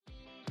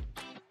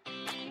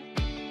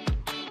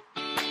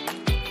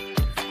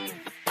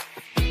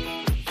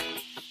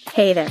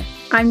Hey there,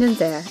 I'm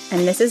Danzea,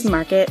 and this is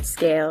Market,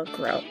 Scale,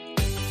 Grow,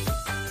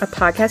 a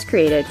podcast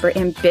created for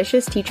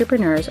ambitious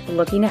teacherpreneurs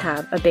looking to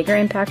have a bigger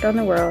impact on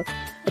the world,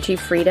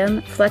 achieve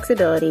freedom,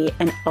 flexibility,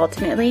 and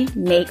ultimately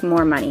make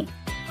more money.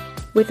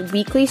 With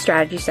weekly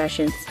strategy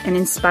sessions and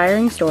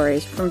inspiring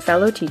stories from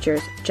fellow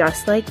teachers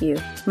just like you,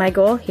 my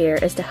goal here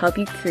is to help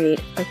you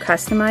create a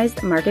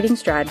customized marketing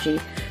strategy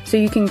so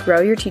you can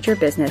grow your teacher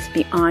business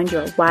beyond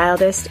your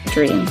wildest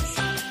dreams.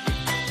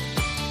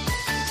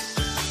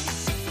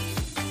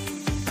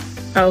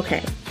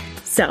 Okay,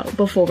 so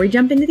before we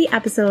jump into the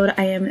episode,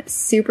 I am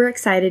super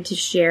excited to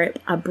share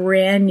a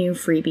brand new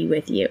freebie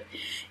with you.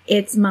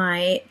 It's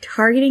my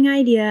targeting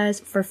ideas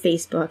for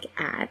Facebook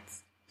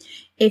ads.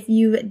 If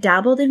you've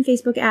dabbled in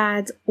Facebook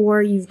ads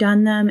or you've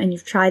done them and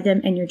you've tried them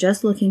and you're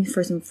just looking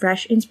for some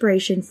fresh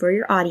inspiration for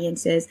your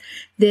audiences,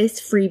 this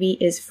freebie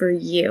is for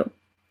you.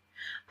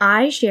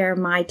 I share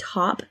my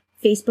top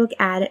Facebook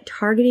ad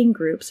targeting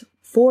groups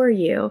for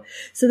you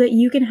so that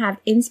you can have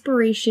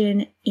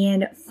inspiration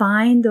and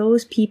find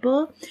those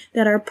people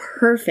that are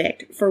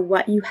perfect for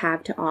what you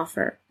have to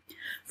offer.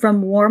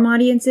 From warm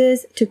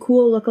audiences to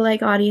cool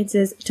lookalike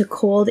audiences to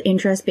cold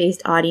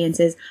interest-based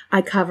audiences,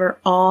 I cover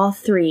all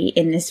three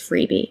in this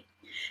freebie.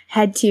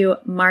 Head to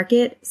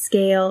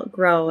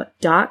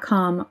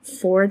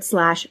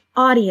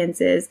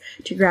marketscalegrow.com/audiences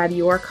to grab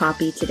your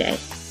copy today.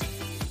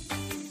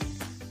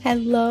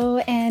 Hello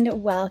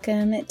and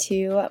welcome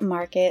to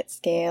Market,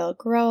 Scale,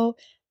 Grow.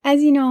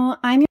 As you know,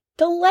 I'm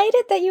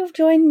delighted that you've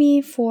joined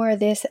me for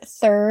this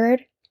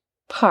third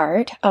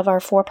part of our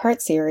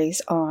 4-part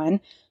series on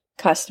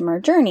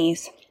customer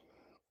journeys.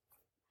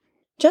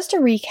 Just to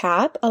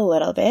recap a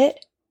little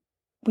bit,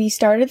 we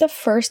started the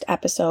first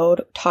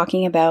episode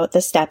talking about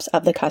the steps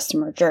of the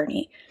customer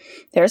journey.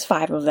 There's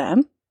 5 of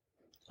them: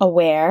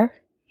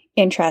 aware,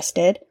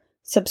 interested,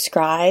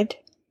 subscribed,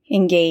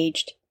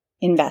 engaged,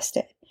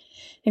 invested.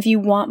 If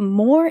you want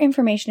more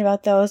information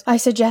about those, I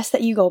suggest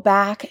that you go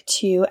back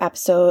to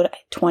episode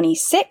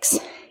 26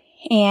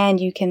 and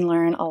you can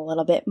learn a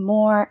little bit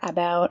more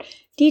about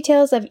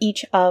details of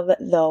each of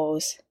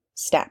those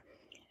steps.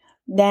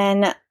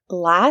 Then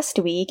last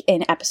week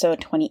in episode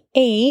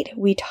 28,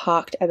 we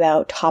talked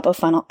about top of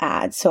funnel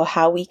ads. So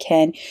how we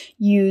can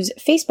use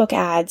Facebook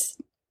ads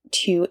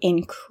to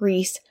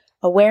increase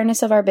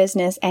awareness of our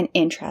business and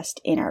interest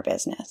in our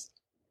business.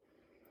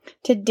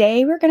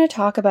 Today, we're going to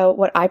talk about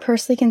what I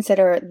personally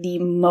consider the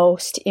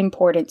most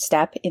important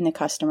step in the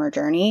customer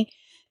journey.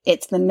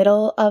 It's the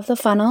middle of the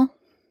funnel,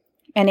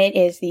 and it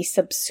is the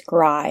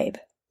subscribe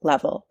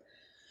level.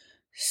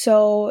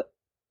 So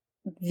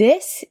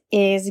this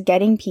is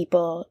getting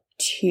people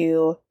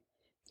to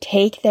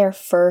take their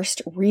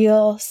first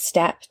real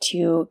step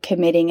to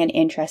committing an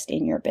interest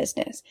in your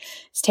business.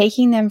 It's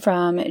taking them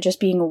from just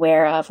being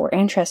aware of or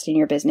interested in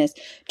your business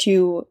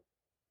to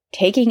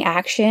taking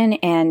action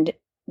and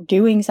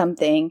doing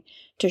something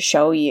to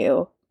show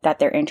you that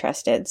they're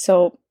interested.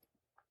 So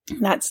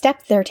that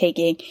step they're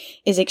taking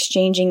is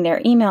exchanging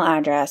their email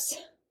address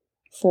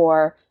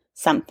for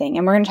something.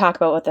 And we're going to talk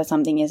about what that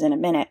something is in a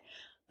minute.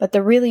 But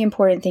the really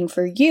important thing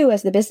for you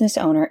as the business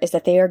owner is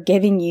that they are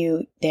giving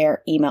you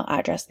their email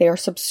address. They are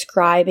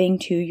subscribing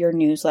to your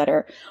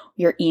newsletter,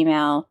 your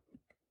email.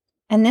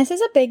 And this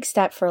is a big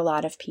step for a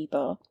lot of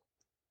people.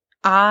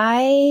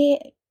 I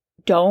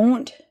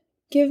don't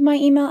give my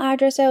email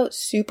address out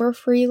super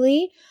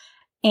freely,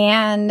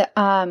 and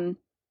I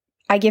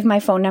give my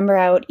phone number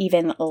out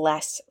even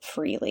less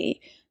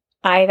freely.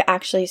 I've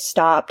actually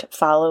stopped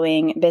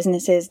following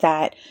businesses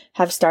that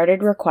have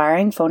started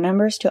requiring phone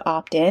numbers to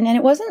opt in, and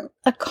it wasn't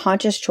a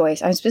conscious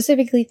choice. I'm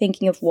specifically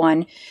thinking of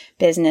one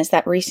business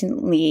that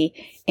recently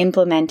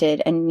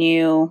implemented a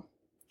new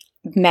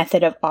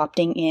method of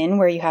opting in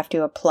where you have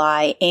to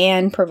apply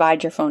and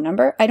provide your phone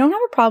number. I don't have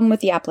a problem with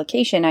the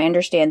application. I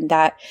understand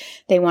that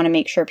they want to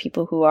make sure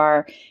people who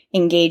are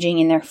engaging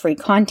in their free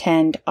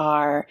content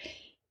are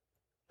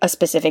a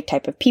specific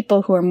type of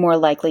people who are more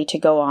likely to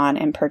go on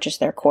and purchase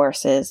their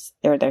courses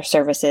or their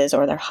services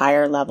or their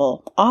higher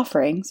level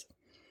offerings.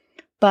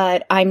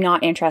 But I'm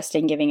not interested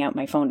in giving out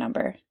my phone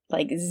number,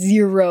 like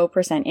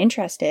 0%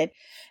 interested.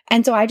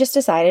 And so I just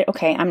decided,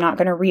 okay, I'm not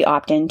going to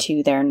re-opt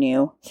into their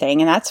new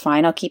thing, and that's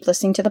fine. I'll keep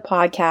listening to the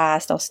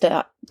podcast. I'll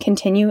still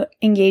continue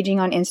engaging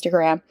on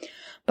Instagram.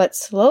 But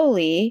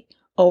slowly,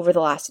 over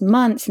the last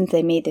month since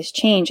they made this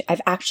change,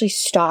 I've actually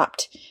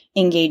stopped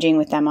engaging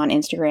with them on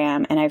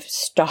Instagram, and I've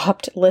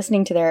stopped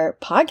listening to their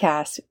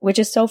podcast, which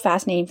is so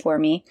fascinating for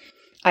me.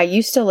 I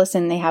used to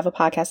listen. They have a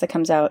podcast that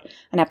comes out,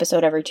 an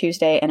episode every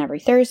Tuesday and every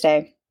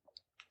Thursday.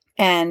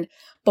 And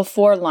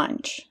before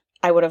lunch,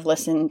 I would have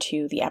listened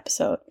to the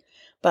episode.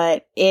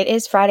 But it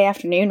is Friday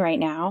afternoon right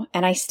now,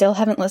 and I still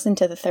haven't listened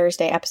to the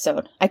Thursday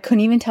episode. I couldn't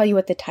even tell you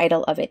what the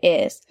title of it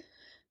is.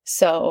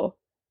 So,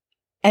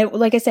 and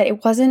like I said,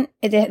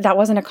 that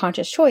wasn't a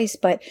conscious choice,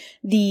 but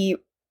the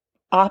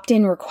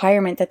opt-in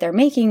requirement that they're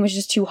making was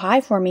just too high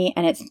for me,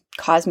 and it's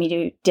caused me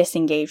to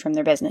disengage from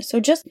their business.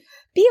 So just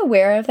be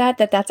aware of that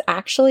that's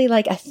actually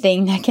like a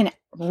thing that can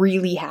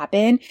really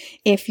happen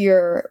if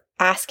you're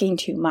asking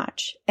too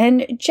much.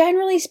 And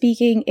generally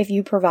speaking, if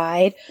you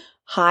provide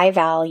high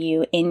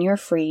value in your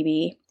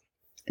freebie,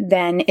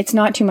 then it's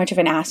not too much of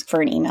an ask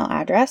for an email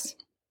address,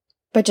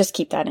 but just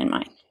keep that in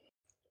mind.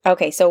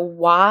 Okay, so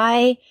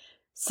why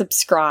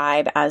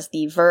subscribe as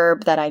the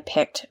verb that I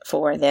picked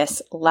for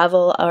this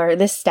level or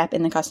this step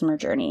in the customer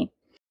journey?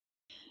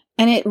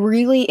 And it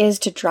really is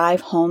to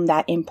drive home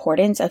that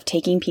importance of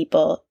taking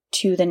people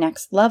to the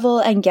next level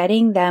and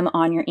getting them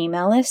on your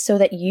email list so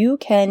that you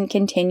can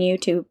continue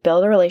to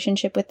build a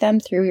relationship with them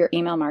through your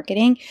email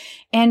marketing.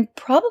 And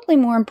probably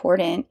more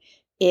important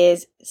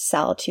is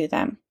sell to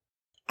them.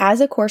 As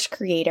a course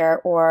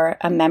creator or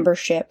a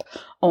membership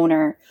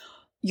owner,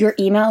 your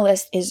email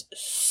list is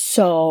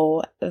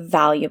so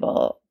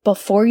valuable.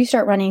 Before you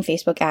start running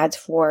Facebook ads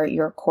for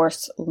your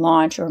course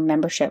launch or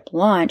membership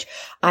launch,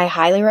 I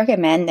highly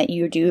recommend that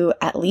you do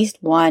at least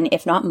one,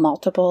 if not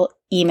multiple,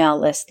 email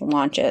list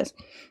launches.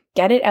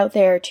 Get it out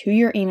there to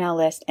your email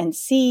list and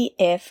see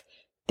if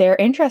they're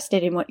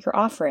interested in what you're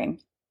offering.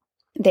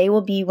 They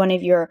will be one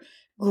of your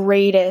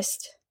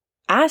greatest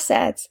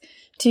assets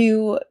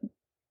to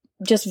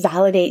just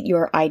validate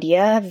your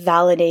idea,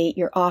 validate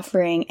your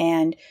offering,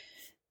 and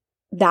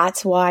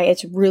that's why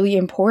it's really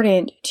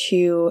important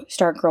to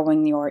start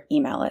growing your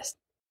email list.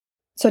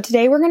 So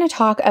today we're going to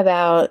talk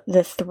about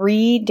the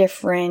 3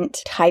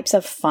 different types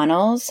of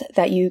funnels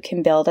that you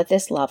can build at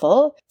this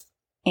level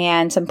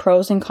and some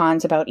pros and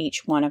cons about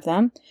each one of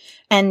them.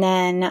 And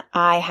then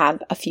I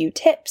have a few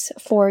tips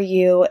for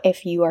you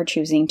if you are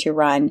choosing to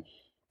run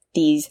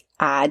these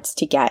ads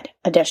to get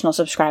additional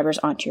subscribers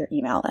onto your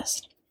email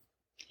list.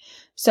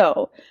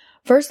 So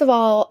first of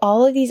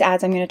all of these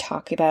ads I'm going to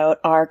talk about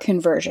are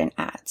conversion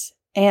ads.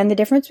 And the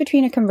difference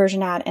between a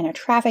conversion ad and a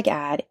traffic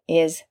ad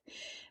is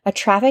a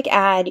traffic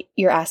ad,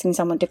 you're asking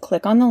someone to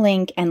click on the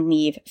link and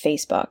leave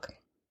Facebook.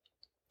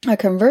 A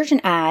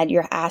conversion ad,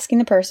 you're asking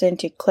the person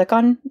to click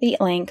on the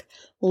link,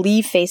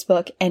 leave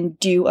Facebook, and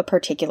do a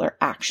particular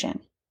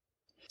action.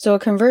 So a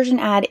conversion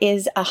ad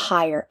is a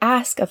higher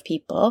ask of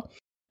people,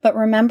 but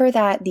remember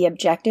that the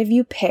objective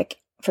you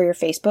pick for your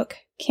Facebook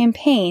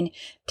campaign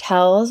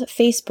tells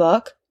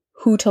Facebook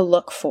who to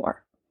look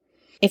for.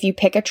 If you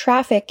pick a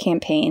traffic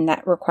campaign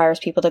that requires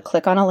people to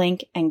click on a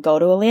link and go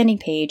to a landing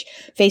page,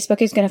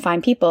 Facebook is going to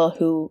find people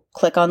who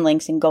click on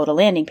links and go to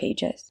landing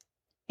pages.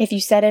 If you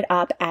set it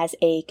up as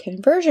a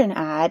conversion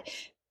ad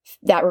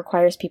that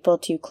requires people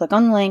to click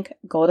on the link,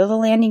 go to the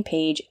landing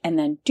page, and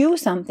then do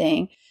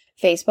something,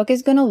 Facebook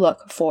is going to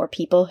look for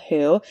people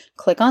who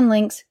click on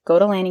links, go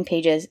to landing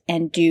pages,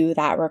 and do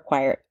that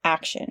required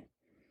action.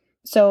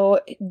 So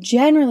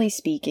generally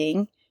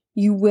speaking,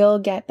 you will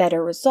get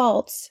better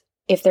results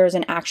if there's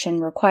an action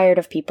required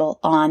of people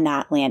on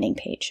that landing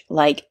page,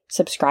 like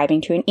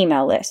subscribing to an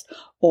email list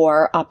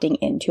or opting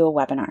into a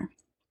webinar.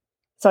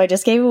 So I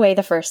just gave away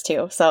the first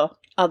 2, so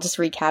I'll just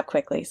recap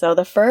quickly. So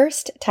the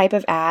first type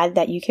of ad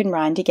that you can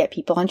run to get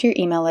people onto your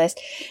email list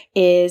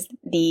is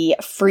the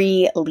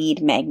free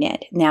lead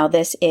magnet. Now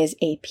this is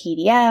a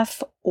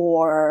PDF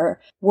or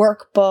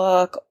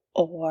workbook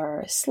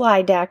or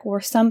slide deck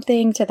or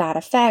something to that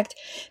effect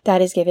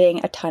that is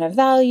giving a ton of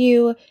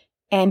value,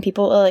 and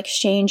people will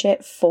exchange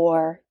it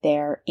for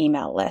their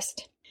email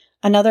list.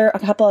 A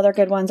couple other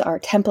good ones are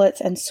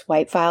templates and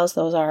swipe files.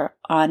 Those are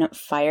on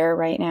fire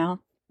right now.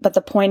 But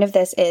the point of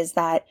this is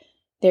that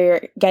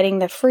they're getting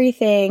the free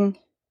thing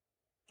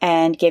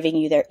and giving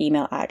you their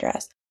email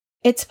address.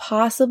 It's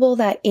possible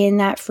that in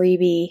that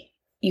freebie,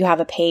 you have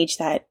a page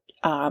that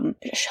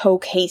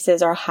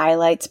showcases or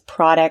highlights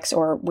products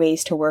or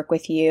ways to work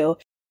with you.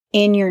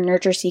 In your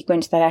nurture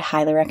sequence that I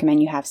highly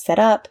recommend you have set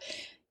up,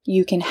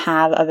 you can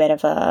have a bit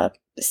of a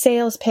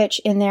sales pitch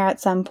in there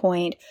at some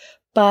point,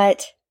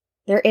 but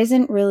there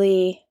isn't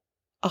really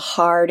a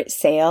hard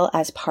sale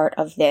as part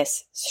of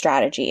this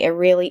strategy. It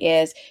really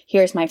is,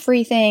 here's my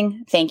free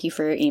thing, thank you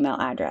for your email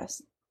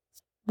address.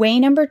 Way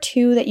number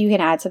 2 that you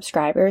can add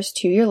subscribers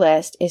to your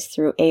list is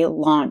through a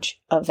launch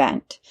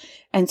event.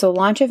 And so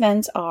launch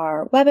events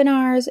are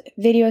webinars,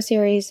 video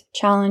series,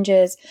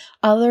 challenges,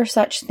 other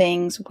such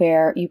things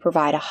where you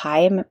provide a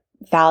high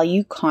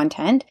value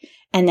content.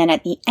 And then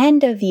at the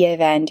end of the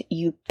event,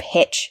 you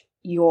pitch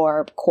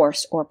your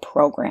course or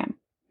program.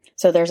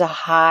 So there's a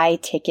high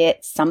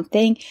ticket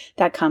something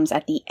that comes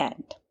at the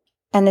end.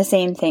 And the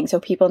same thing. So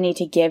people need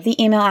to give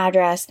the email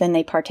address, then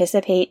they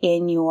participate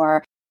in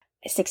your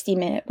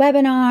 60-minute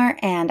webinar.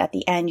 And at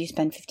the end, you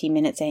spend 15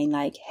 minutes saying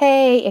like,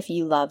 hey, if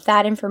you love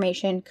that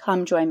information,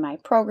 come join my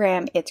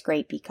program. It's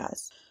great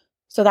because.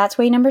 So that's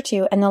way number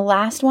 2. And the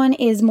last one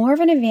is more of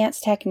an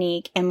advanced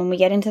technique. And when we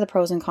get into the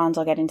pros and cons,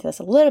 I'll get into this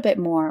a little bit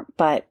more.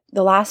 But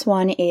the last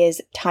one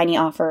is tiny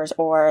offers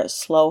or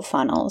slow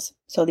funnels.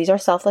 So these are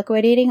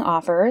self-liquidating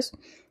offers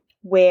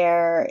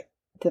where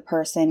the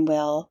person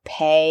will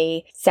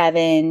pay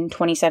 $7,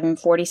 $27,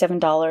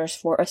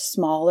 $47 for a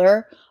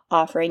smaller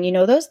offering. You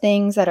know, those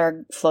things that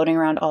are floating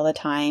around all the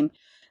time,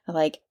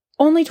 like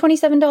only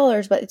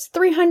 $27, but it's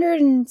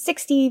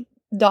 $360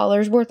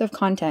 worth of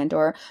content,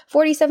 or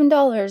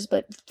 $47,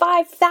 but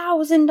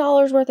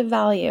 $5,000 worth of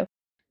value.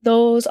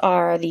 Those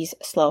are these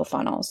slow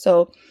funnels.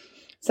 So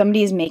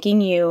Somebody is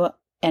making you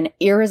an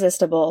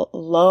irresistible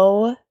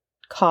low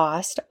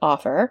cost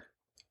offer.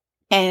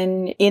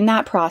 And in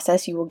that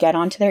process, you will get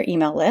onto their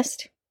email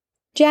list.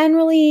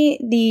 Generally,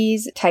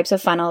 these types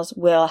of funnels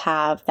will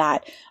have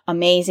that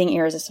amazing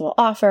irresistible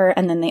offer,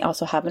 and then they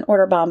also have an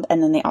order bump,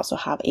 and then they also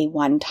have a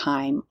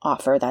one-time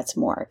offer that's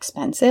more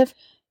expensive.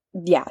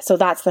 Yeah, so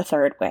that's the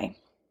third way.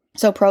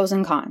 So pros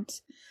and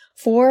cons.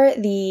 For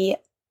the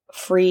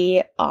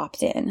free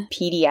opt-in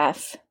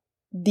PDF,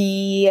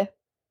 the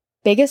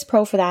biggest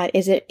pro for that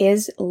is it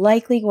is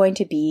likely going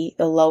to be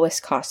the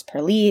lowest cost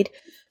per lead.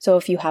 So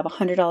if you have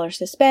 $100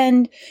 to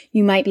spend,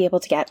 you might be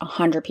able to get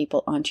 100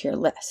 people onto your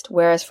list.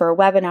 Whereas for a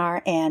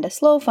webinar and a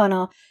slow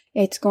funnel,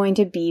 it's going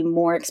to be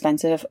more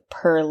expensive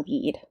per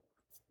lead.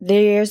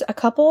 There's a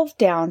couple of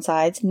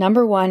downsides.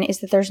 Number one is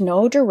that there's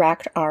no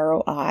direct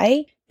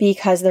ROI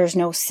because there's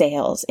no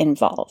sales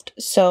involved.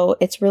 So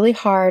it's really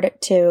hard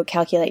to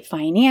calculate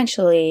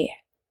financially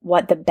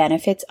what the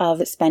benefits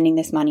of spending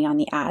this money on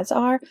the ads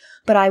are.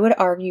 But I would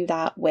argue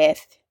that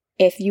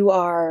if you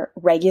are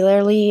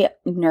regularly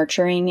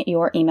nurturing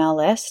your email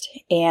list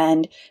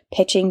and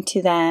pitching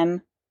to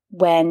them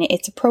when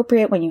it's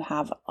appropriate, when you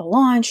have a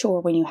launch or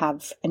when you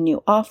have a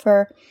new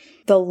offer,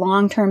 the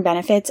long-term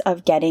benefits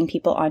of getting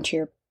people onto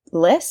your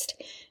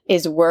list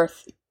is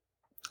worth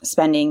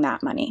spending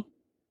that money.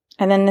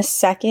 And then the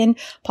second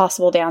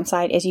possible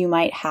downside is you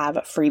might have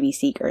freebie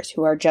seekers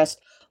who are just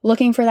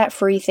looking for that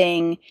free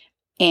thing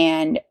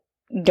and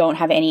don't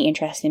have any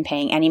interest in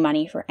paying any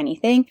money for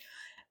anything.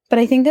 But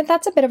I think that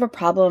that's a bit of a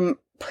problem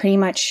pretty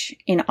much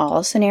in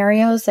all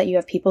scenarios, that you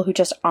have people who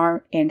just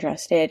aren't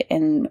interested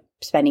in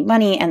spending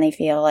money and they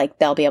feel like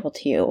they'll be able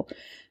to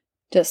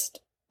just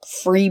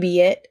freebie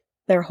it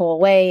their whole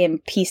way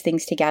and piece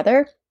things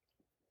together.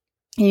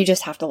 And you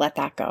just have to let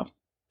that go.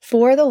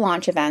 For the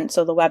launch event,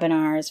 so the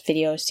webinars,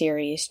 video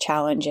series,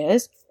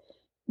 challenges,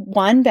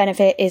 one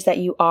benefit is that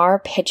you are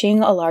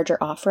pitching a larger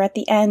offer at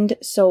the end.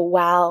 So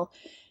while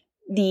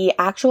the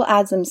actual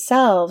ads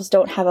themselves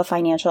don't have a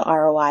financial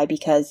ROI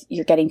because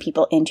you're getting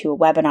people into a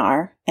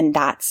webinar, and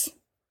that's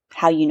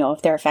how you know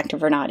if they're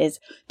effective or not, is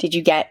did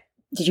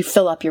you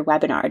fill up your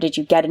webinar? Did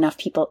you get enough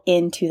people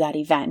into that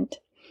event?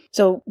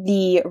 So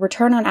the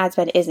return on ad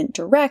spend isn't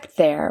direct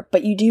there,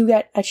 but you do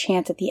get a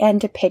chance at the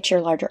end to pitch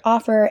your larger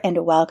offer and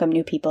to welcome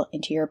new people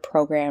into your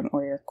program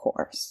or your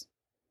course.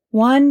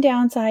 One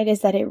downside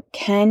is that it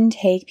can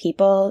take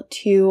people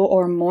 2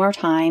 or more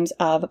times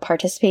of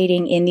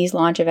participating in these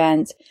launch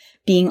events,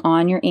 being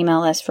on your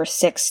email list for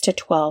 6 to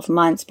 12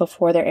 months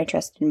before they're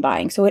interested in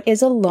buying. So it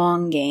is a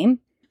long game,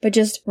 but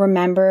just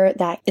remember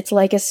that it's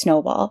like a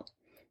snowball.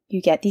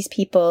 You get these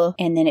people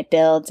and then it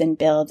builds and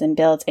builds and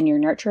builds, and your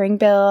nurturing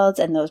builds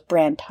and those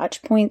brand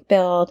touch points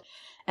build.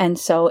 And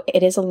so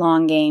it is a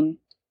long game.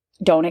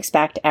 Don't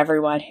expect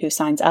everyone who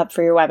signs up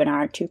for your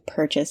webinar to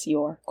purchase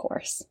your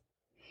course.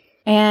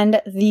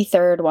 And the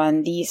third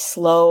one, the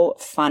slow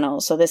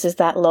funnel. So this is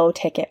that low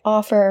ticket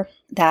offer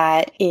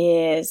that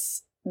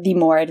is the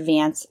more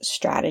advanced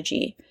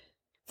strategy.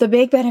 The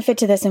big benefit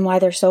to this and why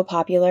they're so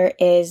popular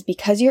is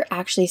because you're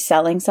actually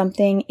selling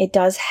something, it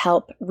does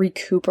help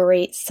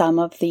recuperate some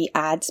of the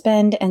ad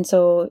spend. And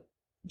so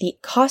the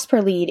cost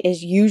per lead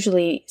is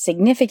usually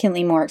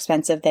significantly more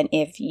expensive than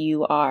if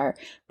you are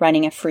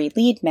running a free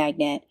lead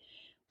magnet.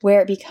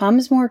 Where it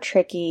becomes more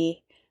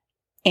tricky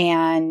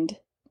and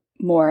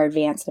more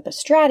advanced of a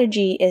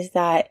strategy is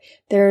that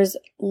there's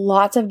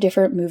lots of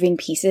different moving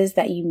pieces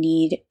that you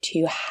need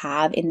to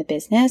have in the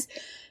business.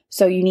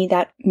 So you need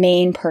that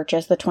main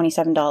purchase, the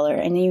 $27,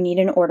 and then you need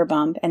an order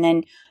bump, and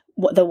then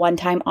the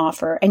one-time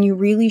offer. And you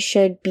really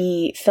should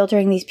be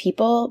filtering these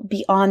people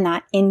beyond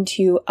that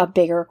into a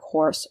bigger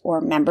course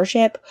or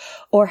membership,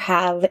 or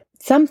have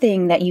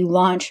something that you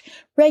launch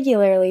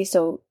regularly.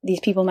 So these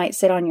people might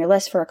sit on your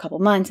list for a couple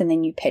months and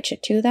then you pitch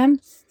it to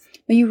them.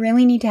 But you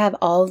really need to have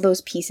all of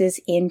those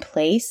pieces in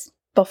place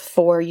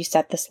before you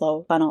set the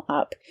slow funnel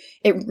up.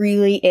 It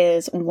really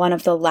is one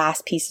of the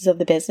last pieces of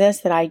the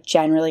business that I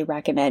generally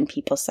recommend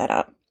people set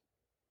up.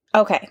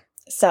 Okay,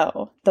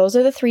 so those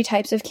are the 3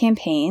 types of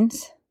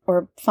campaigns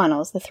or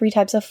funnels, the 3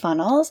 types of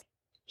funnels.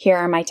 Here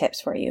are my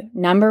tips for you.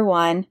 Number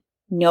 1,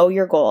 know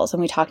your goals.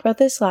 And we talked about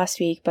this last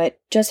week, but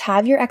just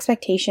have your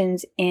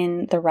expectations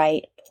in the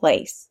right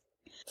place.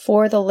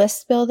 For the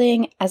list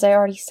building, as I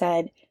already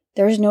said,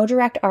 there's no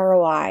direct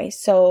ROI.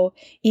 So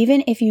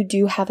even if you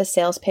do have a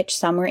sales pitch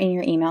somewhere in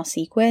your email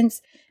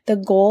sequence, the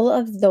goal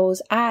of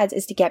those ads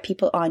is to get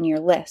people on your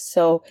list.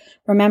 So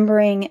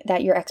remembering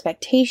that your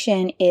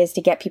expectation is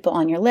to get people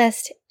on your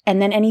list,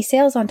 and then any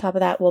sales on top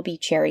of that will be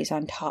cherries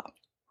on top.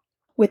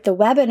 With the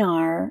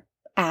webinar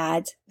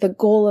ads, the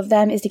goal of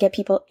them is to get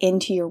people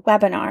into your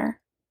webinar.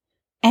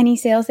 Any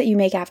sales that you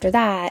make after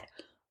that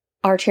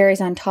are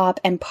cherries on top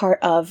and part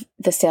of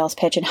the sales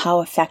pitch and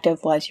how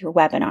effective was your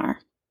webinar.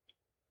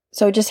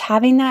 So just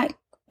having that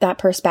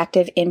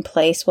perspective in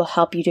place will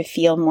help you to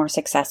feel more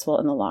successful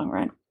in the long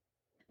run.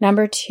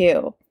 Number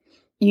 2,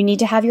 you need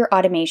to have your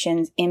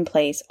automations in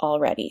place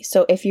already.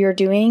 So if you're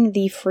doing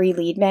the free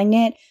lead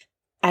magnet,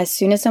 as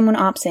soon as someone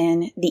opts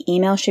in, the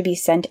email should be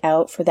sent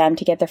out for them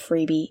to get the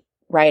freebie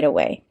right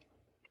away.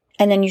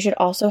 And then you should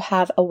also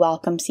have a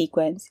welcome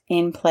sequence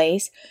in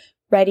place,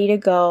 ready to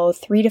go,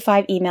 3 to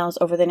 5 emails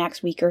over the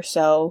next week or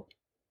so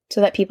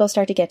that people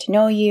start to get to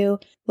know you,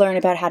 learn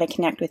about how to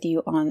connect with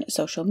you on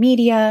social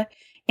media.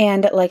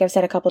 And like I've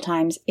said a couple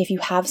times, if you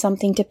have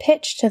something to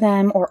pitch to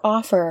them or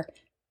offer,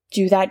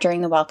 do that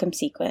during the welcome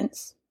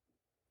sequence.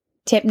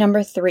 Tip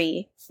number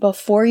 3,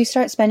 before you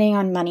start spending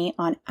on money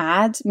on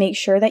ads, make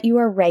sure that you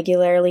are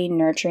regularly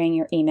nurturing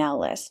your email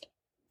list.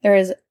 There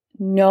is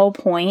no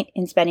point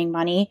in spending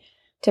money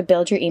to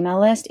build your email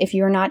list if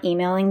you're not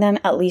emailing them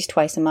at least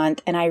twice a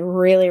month. And I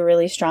really,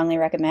 really strongly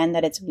recommend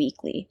that it's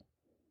weekly.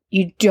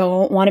 You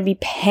don't want to be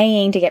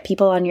paying to get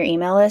people on your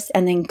email list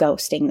and then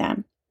ghosting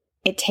them.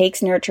 It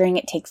takes nurturing,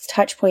 it takes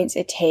touch points,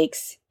 it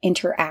takes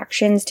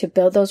interactions to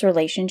build those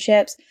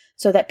relationships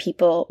so that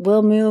people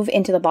will move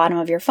into the bottom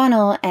of your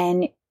funnel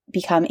and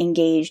become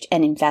engaged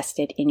and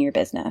invested in your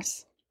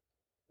business.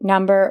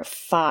 Number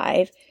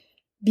 5,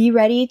 be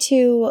ready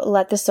to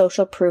let the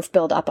social proof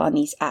build up on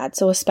these ads.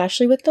 So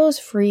especially with those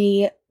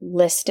free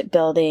list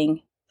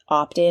building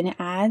opt-in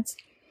ads,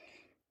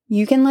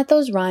 you can let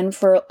those run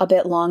for a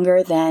bit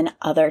longer than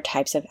other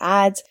types of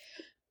ads.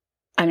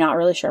 I'm not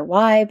really sure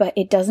why, but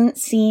it doesn't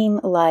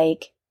seem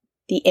like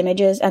the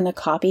images and the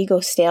copy go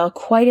stale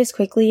quite as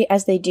quickly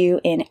as they do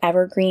in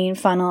evergreen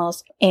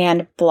funnels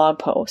and blog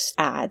post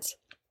ads.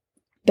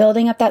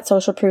 Building up that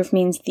social proof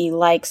means the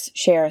likes,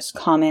 shares,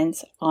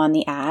 comments on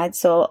the ad.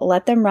 So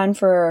let them run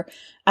for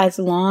as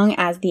long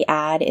as the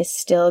ad is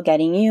still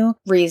getting you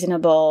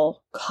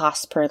reasonable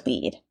cost per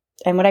lead.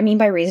 And what I mean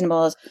by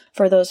reasonable is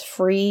for those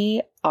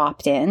free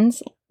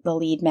opt-ins, the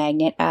lead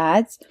magnet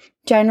ads,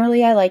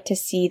 generally I like to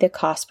see the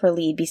cost per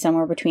lead be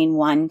somewhere between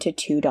 $1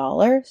 to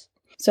 $2.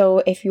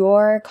 So if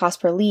your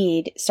cost per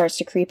lead starts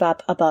to creep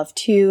up above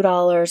 $2,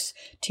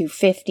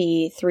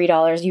 $2.50,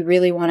 $3, you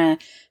really want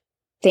to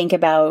think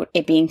about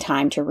it being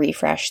time to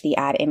refresh the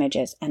ad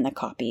images and the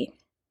copy.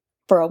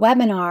 For a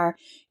webinar,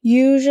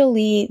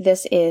 usually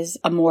this is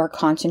a more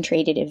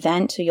concentrated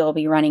event. So you'll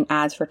be running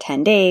ads for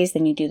 10 days,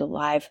 then you do the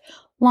live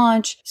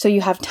launch. So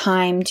you have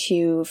time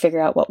to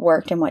figure out what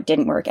worked and what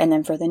didn't work. And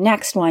then for the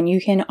next one,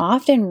 you can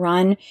often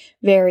run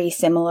very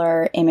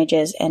similar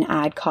images and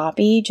ad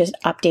copy, just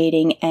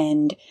updating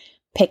and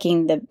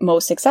picking the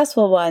most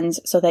successful ones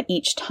so that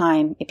each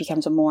time it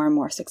becomes a more and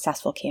more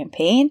successful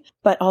campaign.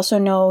 But also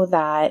know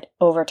that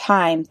over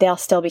time, they'll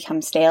still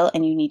become stale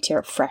and you need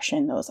to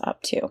freshen those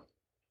up too.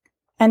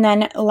 And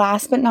then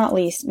last but not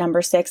least,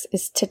 number 6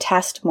 is to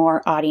test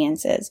more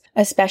audiences,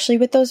 especially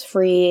with those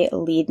free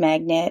lead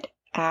magnet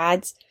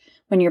ads.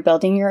 When you're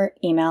building your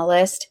email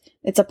list,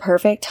 it's a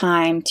perfect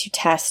time to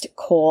test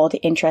cold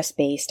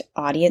interest-based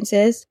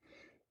audiences.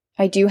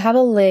 I do have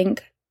a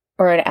link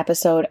or an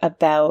episode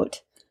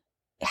about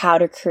how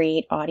to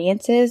create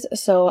audiences.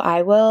 So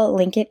I will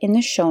link it in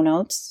the show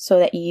notes so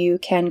that you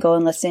can go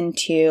and listen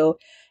to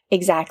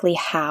exactly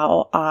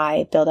how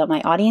I build out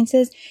my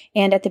audiences.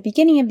 And at the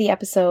beginning of the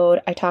episode,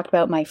 I talked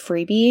about my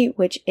freebie,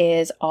 which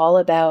is all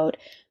about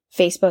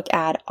Facebook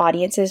ad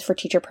audiences for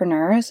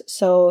teacherpreneurs.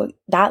 So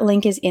that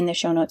link is in the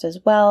show notes as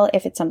well.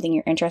 If it's something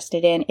you're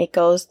interested in, it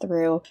goes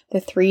through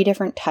the 3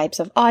 different types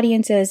of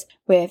audiences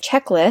with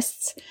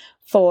checklists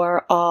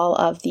for all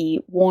of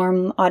the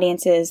warm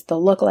audiences, the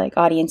lookalike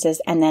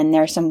audiences, and then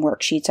there's some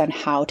worksheets on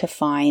how to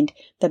find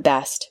the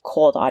best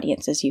cold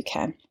audiences you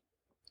can.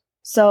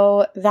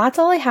 So that's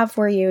all I have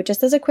for you.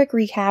 Just as a quick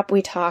recap,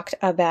 we talked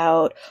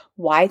about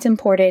why it's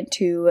important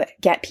to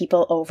get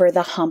people over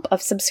the hump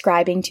of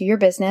subscribing to your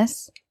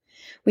business.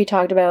 We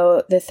talked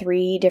about the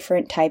 3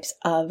 different types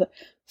of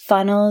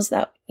funnels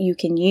that you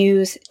can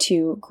use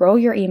to grow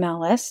your email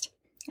list,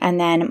 and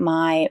then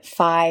my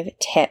 5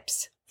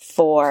 tips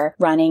for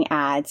running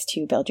ads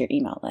to build your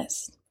email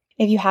list.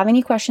 If you have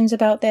any questions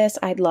about this,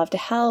 I'd love to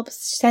help.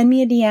 Send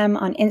me a DM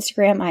on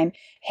Instagram. I'm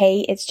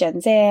Hey, it's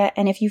Jenzea.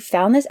 And if you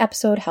found this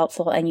episode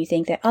helpful and you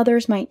think that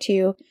others might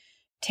too,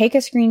 take a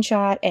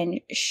screenshot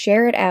and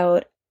share it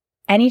out.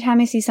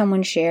 Anytime I see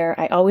someone share,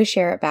 I always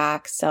share it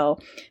back. So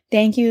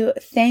thank you.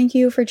 Thank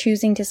you for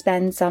choosing to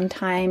spend some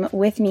time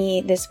with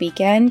me this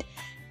weekend.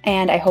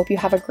 And I hope you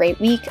have a great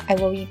week. I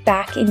will be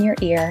back in your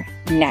ear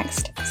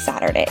next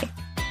Saturday.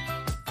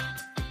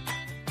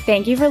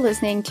 Thank you for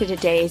listening to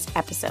today's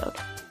episode.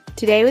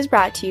 Today was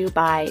brought to you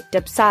by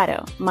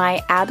Dubsado,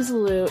 my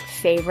absolute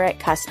favorite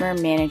customer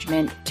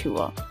management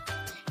tool.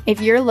 If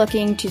you're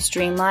looking to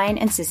streamline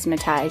and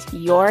systematize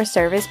your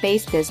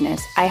service-based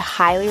business, I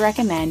highly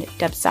recommend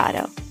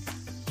Dubsado.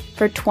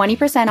 For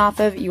 20% off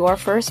of your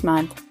first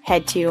month,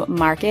 head to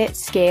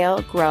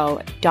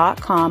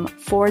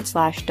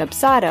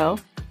marketscalegrow.com/Dubsado,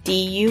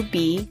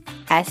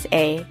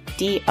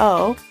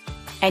 DUBSADO,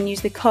 and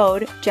use the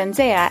code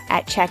Jenzea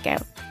at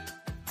checkout.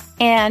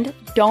 And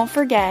don't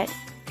forget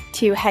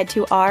to head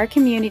to our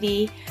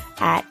community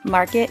at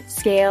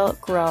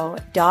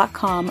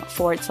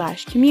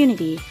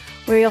marketscalegrow.com/community,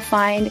 where you'll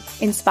find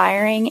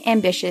inspiring,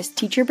 ambitious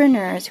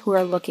teacherpreneurs who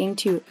are looking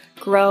to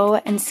grow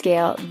and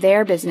scale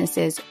their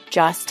businesses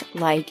just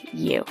like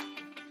you.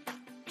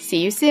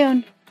 See you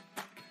soon.